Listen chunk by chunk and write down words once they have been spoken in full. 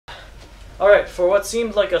Alright, for what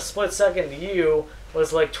seemed like a split second to you,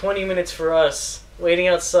 was like 20 minutes for us, waiting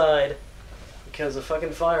outside, because the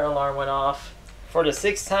fucking fire alarm went off. For the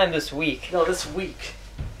 6th time this week. No, this week.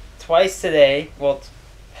 Twice today. Well,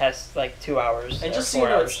 past like 2 hours. And just so you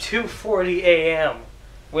know, it's 2:40 a.m.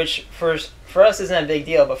 Which for us isn't a big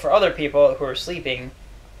deal, but for other people who are sleeping.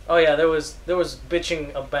 Oh yeah, there was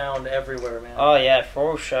bitching abound everywhere, man. Oh yeah,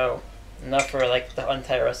 for sure. Enough for like the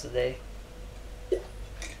entire rest of the day.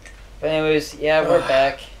 But anyways, yeah, we're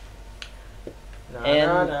back.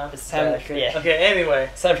 It's time to, yeah. Okay, anyway.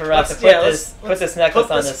 It's time for Rob to put this necklace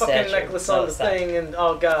on this fucking statue. necklace on the thing, and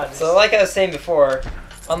oh god. So like I was saying before,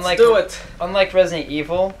 unlike Resident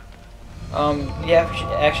Evil, you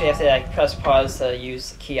actually have to like press pause to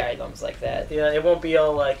use key items like that. Yeah, it won't be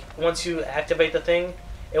all like once you activate the thing,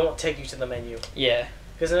 it won't take you to the menu. Yeah.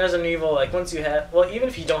 Because in Resident Evil, like once you have, well, even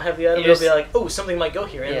if you don't have the item, it'll be like, oh, something might go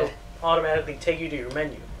here, and it'll automatically take you to your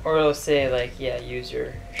menu. Or it'll say like, yeah, use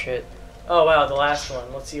your shit. Oh wow, the last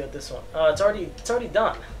one. Let's see what this one. Oh, it's already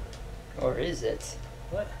done. Or is it?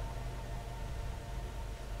 What?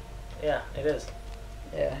 Yeah, it is.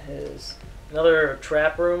 Yeah, it is. Another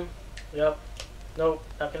trap room. Yep. Nope,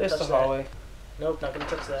 not gonna touch that. Just a hallway. Nope, not gonna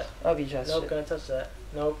touch that. I'll be just. Nope, gonna touch that.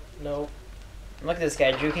 Nope, nope. Look at this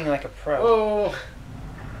guy juking like a pro. Whoa.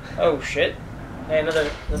 Oh shit. Hey, another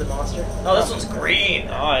monster. Oh, this one's green.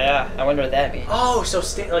 Oh yeah, I wonder what that means. Oh, so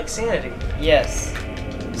like sanity. Yes.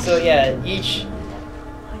 So yeah, each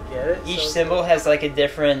symbol has like a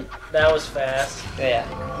different. That was fast. Yeah.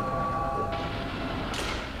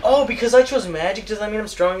 Oh, because I chose magic, does that mean I'm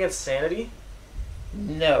strong against sanity?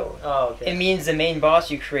 No. Oh, okay. It means the main boss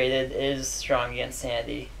you created is strong against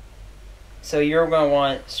sanity. So you're gonna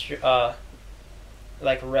want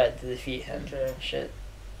like red to defeat him. Okay. Shit.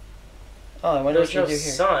 Oh, I wonder what you do here.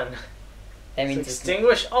 Sun. That means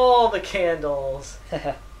extinguish all the candles.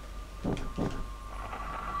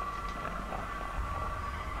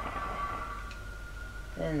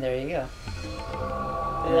 And there you go.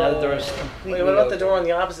 And now the door's completely Wait, what about the door on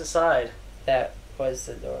the opposite side? That was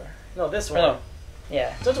the door. No, this one. No.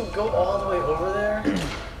 Yeah. Doesn't it go all the way over there?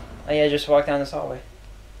 Oh yeah, just walk down this hallway.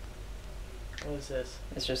 What is this?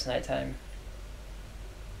 It's just nighttime.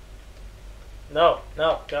 No,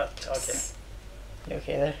 God, okay. You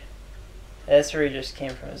okay there? That's where he just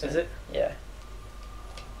came from, isn't it? Is it? Yeah.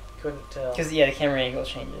 Couldn't tell. Because, yeah, the camera angle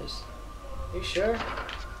changes. Are you sure?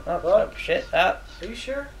 Oh, shit. Are you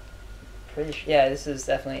sure? Pretty sure. Yeah, this is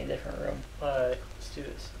definitely a different room. Alright, let's do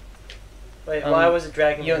this. Wait, why was it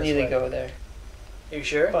dragging you? You don't need to go there. Are you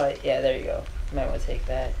sure? But, yeah, there you go. You might want to take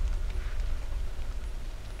that.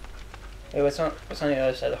 Wait, what's on the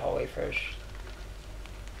other side of the hallway first?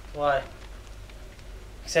 Why?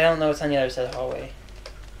 Because I don't know what's on the other side of the hallway.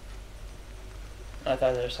 I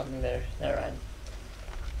thought there was something there. Never mind.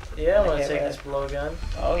 Yeah, I want to take this blowgun.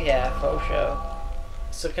 Oh yeah, faux show.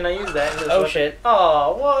 So can I use that? Oh shit.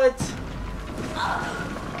 Oh, what?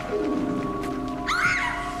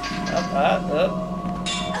 Up.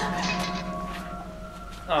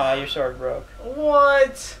 Aw, your sword broke.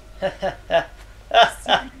 What? Passage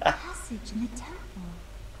in the temple.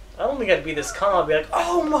 I don't think I'd be this calm. I'd be like,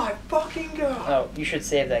 oh my fucking god. Oh, you should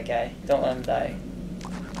save that guy. Don't let him die.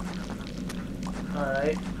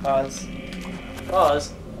 Alright. Pause.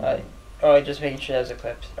 Pause. Oh, just making sure that was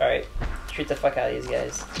equipped. Alright. Shoot the fuck out of these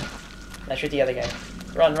guys. Now shoot the other guy.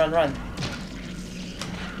 Run. Run.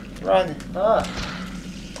 Ah.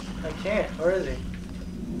 I can't. Where is he?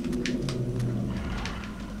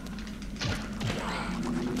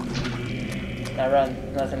 Now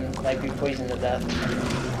run. Nothing like be poisoned to death.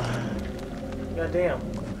 God damn.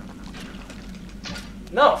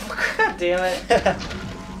 No! God damn it.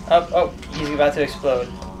 Oh, he's about to explode.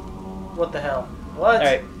 What the hell? What?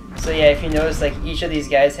 Alright. So yeah, if you notice, like, each of these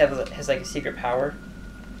guys has like a secret power.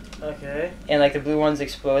 Okay. And like the blue ones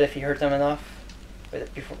explode if you hurt them enough.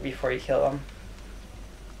 Before you kill them.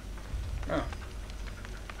 Oh.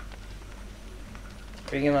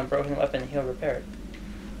 Bring him a broken weapon, he'll repair it.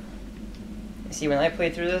 You see, when I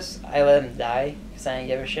played through this, I let him die, because I didn't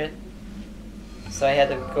give a shit. So I had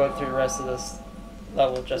to go through the rest of this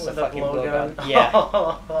level just to fucking blow gun. Yeah.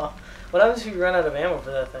 What happens if you run out of ammo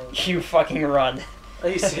for that thing? You fucking run. Are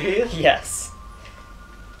you serious? Yes.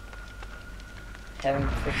 Have him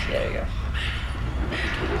fix. There you go.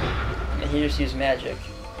 And he just used magic.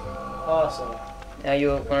 Awesome. Now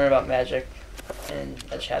you'll learn about magic in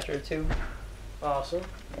a chapter or two. Awesome.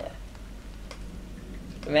 Yeah.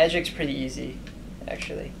 The magic's pretty easy,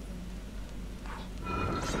 actually.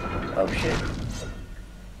 Oh shit.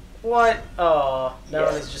 What? Oh, that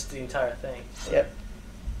one is just the entire thing. Yep.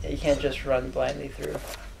 Yeah, you can't just run blindly through.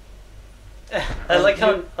 I like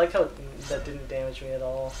how that didn't damage me at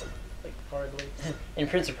all. Like, hardly. In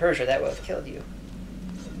Prince of Persia, that would have killed you.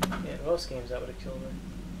 Yeah, in most games that would have killed me.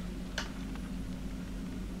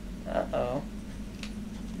 Uh-oh.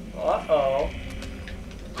 Uh-oh.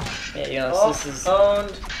 Yeah, you know, Oh, this is...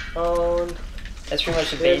 Owned. That's pretty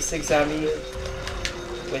much a basic zombie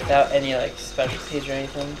without any, like, specialties or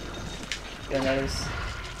anything. You'll notice.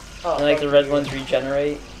 Oh, And, like, the red ones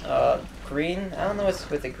regenerate. Green? I don't know what's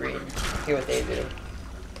with the green. I forget what they do.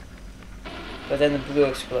 But then the blue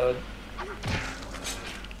explode.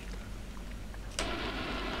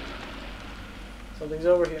 Something's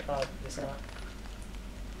over here. Oh, it's not.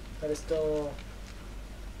 That is still...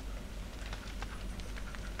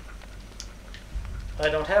 I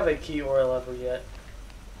don't have a key or a lever yet.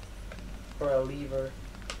 Or a lever.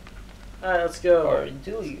 Alright, let's go. Or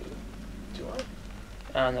do you? Do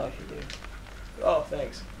I? I don't know if you do. Oh,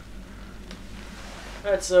 thanks.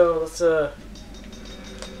 Alright, so let's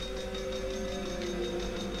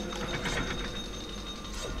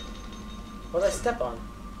what did I step on?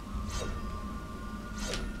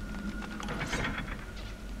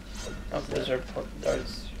 Oh, those are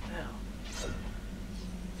darts. Ow.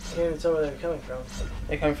 I can't even tell where they're coming from.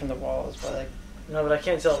 They come from the walls, but like... No, but I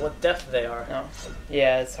can't tell what depth they are. No.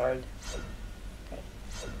 Yeah, it's hard.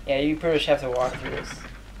 Yeah, you pretty much have to walk through this.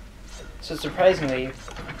 So surprisingly,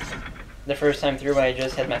 the first time through when I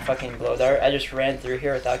just had my fucking blow dart, I just ran through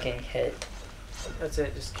here without getting hit. That's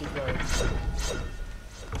it, just keep going.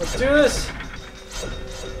 Let's do this!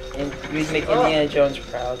 And you'd make Indiana Jones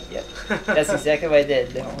proud. Yep. That's exactly what I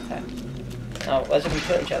did the whole time. Oh, let's just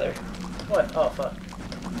kill each other. What? Oh, fuck.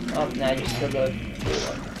 Oh, now I just killed the blue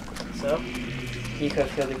one. So? He could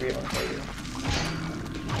have killed the green one for you.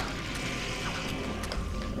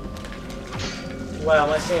 Wow,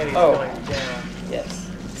 my sanity's going down.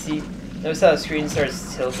 Yes. See, notice how the screen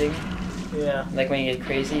starts tilting? Yeah. Like when you get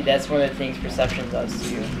crazy? That's one of the things perception does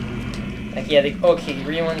to you. Like, yeah, the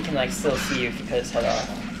green one can, like, still see you if you cut his head off.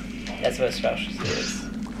 That's what a specialty is.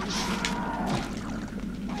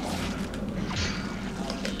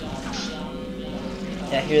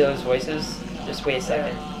 Yeah, hear those voices? Just wait a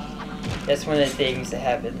second. That's one of the things that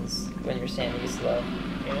happens when you're standing slow.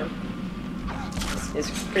 And? It's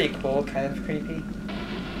pretty cool, kind of creepy.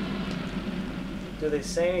 Do they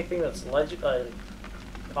say anything that's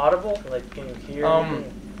audible? Like, can you hear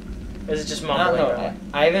anything? Or is it just I mumbling? don't know.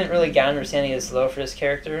 I haven't really gotten where standing is slow for this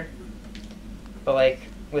character. But, like,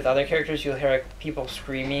 with other characters, you'll hear, like, people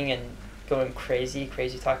screaming and going crazy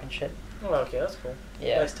talking shit. Oh, okay, that's cool.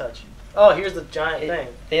 Yeah. Nice touch. Oh, here's the giant thing.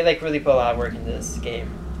 They, like, really put a lot of work into this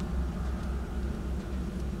game.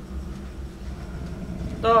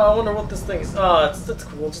 Oh, I wonder what this thing is. Oh, it's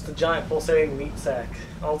cool. Just a giant pulsating meat sack.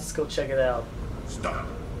 I'll just go check it out. Stop.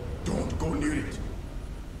 Don't go near it.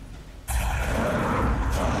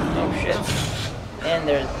 Oh, shit. And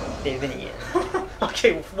they've been eaten.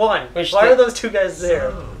 Okay, one. Why are those two guys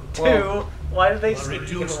there? Two. Well, why did they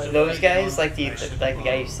those guys, like the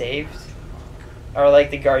guy you saved, are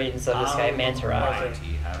like the guardians of this guy, Manta Ray.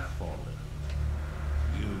 Have fallen.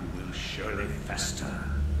 You will surely fester.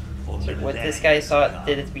 So what this guy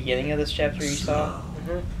did at the beginning of this chapter you saw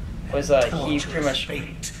was he pretty much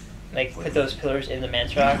like put those pillars in the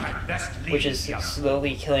Manta, which is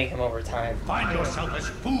slowly killing him over time. Find yourself as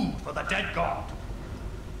food for the dead god.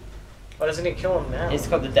 Why doesn't he kill him now? It's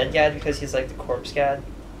called the Dead God because he's like the corpse god.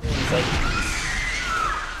 He's like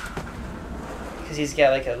because he's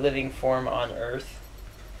got like a living form on Earth,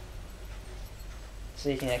 so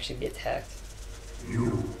he can actually be attacked.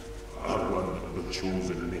 You are one of the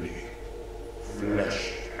chosen many,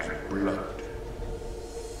 flesh and blood.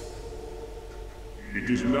 It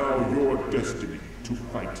is now your destiny to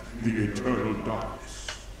fight the eternal darkness.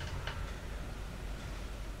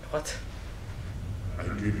 What? I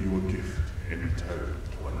give you a gift in return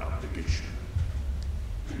for an obligation.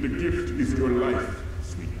 The gift is your life,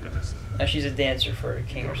 sweet dancer. Now she's a dancer for a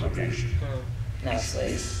king or something. Obligation. Not a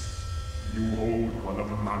slave. You hold one of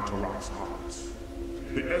Mantarok's hearts,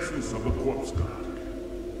 the essence of the corpse god,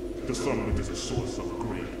 the sun that is a source of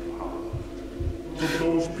great power. For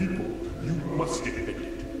those people, you must defend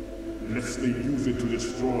it, lest they use it to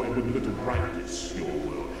destroy what little brightness your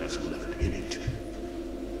world has left in it.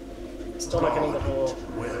 Still not getting the whole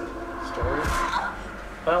story.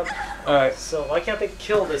 Well, Alright. so why can't they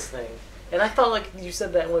kill this thing? And I thought like you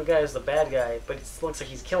said that one guy is the bad guy, but it looks like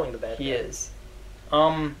he's killing the bad guy. He is.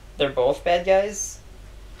 They're both bad guys.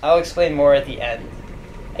 I'll explain more at the end.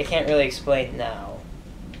 I can't really explain now.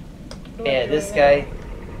 Yeah, this guy,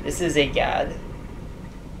 this is a god.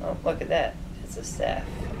 Oh, look at that. It's a staff.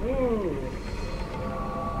 Ooh.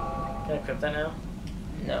 Can I equip that now?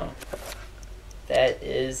 No. That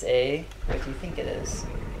is a... What do you think it is?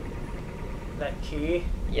 That key?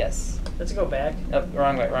 Yes. Let's go back. Nope,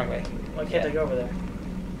 wrong way, wrong way. Why can't I go over there?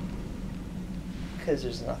 Because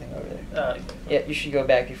there's nothing over there. Oh, Yeah, you should go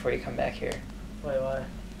back before you come back here. why?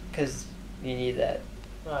 Because you need that.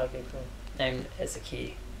 Oh, okay, cool. And it's a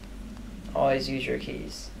key. Always use your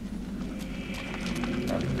keys.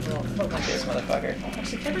 Oh, fuck Like this motherfucker.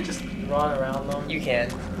 Actually, can't I just run around them? You can.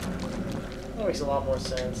 That makes a lot more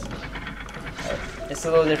sense. It's a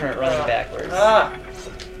little different running backwards. Ah!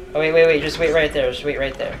 Oh, wait. Just wait right there. Just wait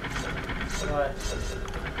right there. Why?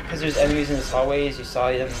 Because there's enemies in this hallways. You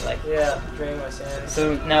saw them, like... Yeah, draining my sanity.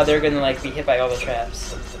 So now they're gonna, like, be hit by all the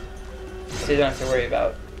traps. So you don't have to worry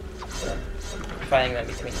about finding them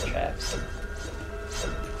between the traps.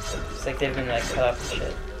 It's like they've been, like, cut up and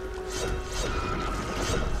shit.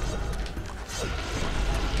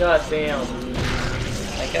 God damn.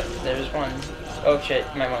 Like, yep, there's one. Oh, shit.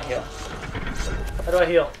 You might want to heal. How do I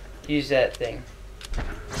heal? Use that thing.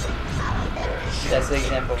 That's the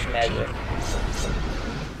example for magic.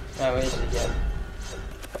 Oh, what is it yet?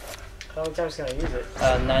 How many times can I use it?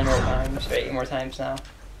 9 more times, or 8 more times now.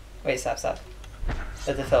 Wait, stop.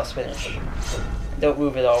 Let the spell finish. Don't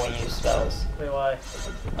move at all when you use spells. Wait, why?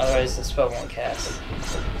 Otherwise the spell won't cast.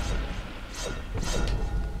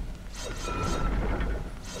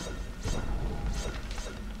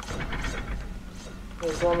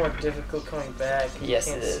 It's a lot more difficult coming back. Yes,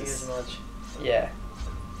 You can't it see is. as much. Yeah.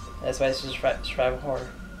 That's why it's just survival horror.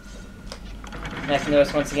 And I can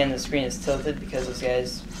notice once again the screen is tilted because those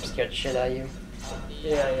guys scared the shit out of you.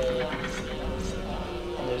 Yeah.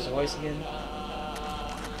 And there's a voice again.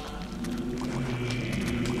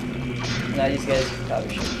 Now these guys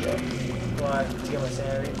probably shouldn't go. Why? To get my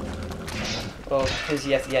sanity? Well, because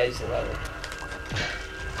you have to use the level.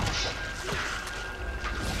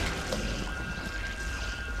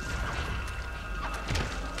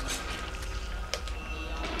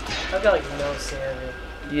 I've got like no sanity.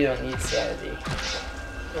 You don't need sanity.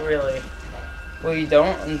 Really? Well, you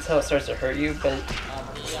don't until it starts to hurt you, but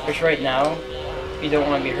which right now, you don't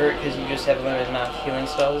want to be hurt because you just have a limited amount of healing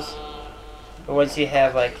spells. But once you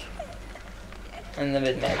have, like,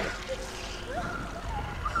 unlimited magic.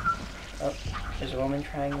 Oh, there's a woman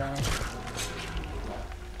crying now.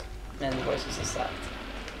 And the voices have stopped.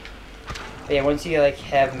 But yeah, once you, like,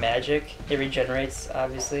 have magic, it regenerates,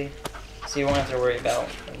 obviously. So you won't have to worry about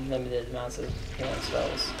limited amounts of healing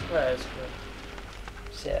spells. Right, that's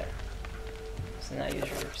cool. So yeah. So now use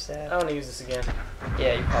your staff. I want to use this again.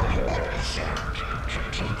 Yeah, you probably should.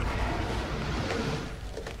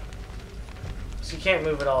 So you can't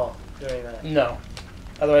move at all doing that. No.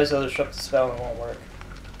 Otherwise it'll disrupt the spell and it won't work.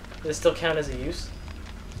 Does it still count as a use?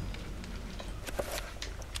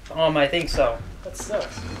 I think so. That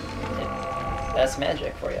sucks. That's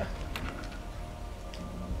magic for you.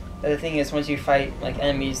 The other thing is, once you fight like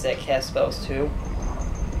enemies that cast spells too,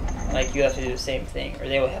 like you have to do the same thing, or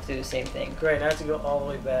they will have to do the same thing. Great, now I have to go all the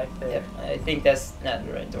way back there. Yep, I think that's not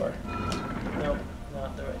the right door. Nope,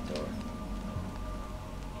 not the right door.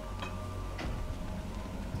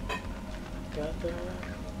 Got the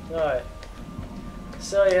Alright.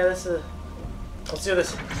 So yeah, this is... Let's do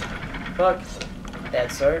this. Fuck.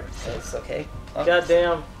 Bad start, but it's okay. Oh,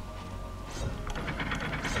 Goddamn.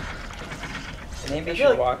 maybe I you feel should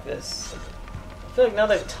like- walk this. I feel like now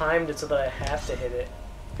they've timed it so that I have to hit it.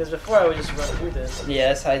 Because before I would just run through this. Yeah,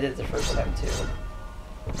 that's how I did it the first time too.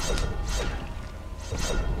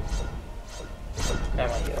 I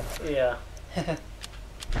want you. Yeah.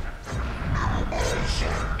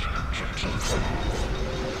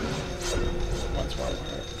 Once more.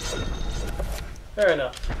 Fair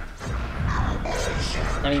enough.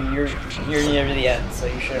 I mean, you're near the end, so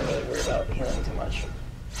you shouldn't really worry about healing too much.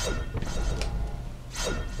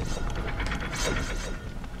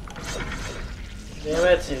 Damn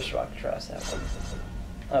it. So you just walk across that one.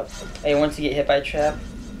 Oh, hey, once you get hit by a trap,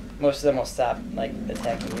 most of them will stop like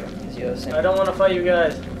attacking you because you assume. I don't want to fight you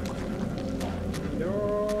guys.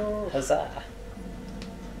 No. Huzzah!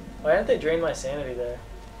 Why didn't they drain my sanity there?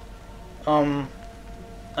 I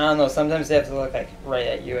don't know. Sometimes they have to look like right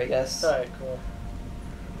at you, I guess. Alright, cool.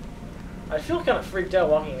 I feel kind of freaked out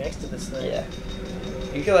walking next to this thing. Yeah.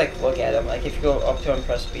 You can like look at him. Like if you go up to him,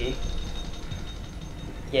 press B.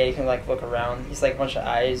 Yeah, you can like look around. He's like a bunch of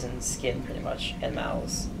eyes and skin, pretty much, and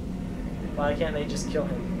mouths. Why can't they just kill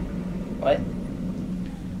him? What?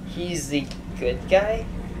 He's the good guy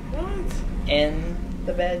What? and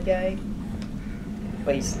the bad guy,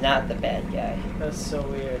 but he's not the bad guy. That's so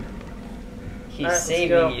weird. He's Alright, let's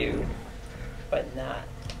go. saving you, but not.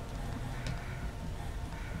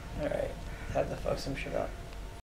 Alright, time to fuck some shit up.